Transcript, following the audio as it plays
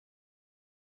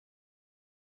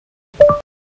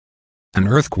An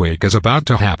earthquake is about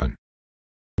to happen.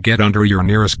 Get under your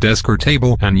nearest desk or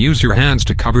table and use your hands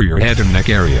to cover your head and neck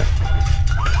area.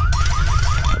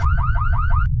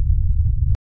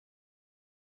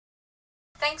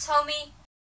 Thanks, homie.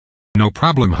 No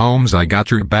problem, Holmes, I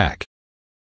got your back.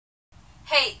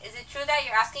 Hey, is it true that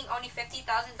you're asking only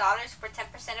 $50,000 for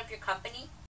 10% of your company?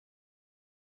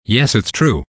 Yes, it's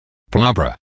true.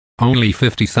 Blabra. Only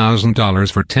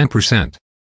 $50,000 for 10%.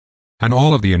 And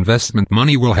all of the investment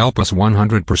money will help us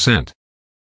 100%.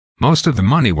 Most of the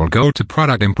money will go to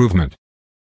product improvement.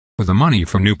 With the money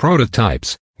from new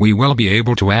prototypes, we will be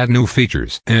able to add new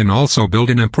features and also build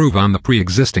and improve on the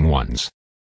pre-existing ones.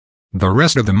 The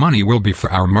rest of the money will be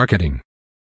for our marketing.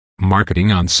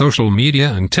 Marketing on social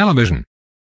media and television.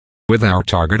 With our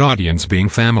target audience being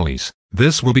families,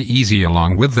 this will be easy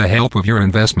along with the help of your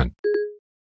investment.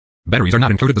 Batteries are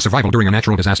not included. The survival during a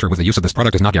natural disaster with the use of this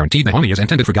product is not guaranteed. The homie is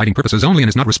intended for guiding purposes only and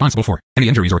is not responsible for any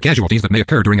injuries or casualties that may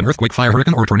occur during an earthquake, fire,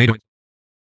 hurricane, or tornado.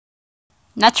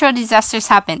 Natural disasters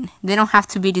happen. They don't have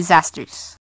to be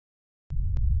disasters.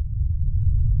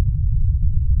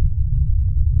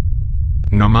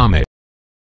 No mame.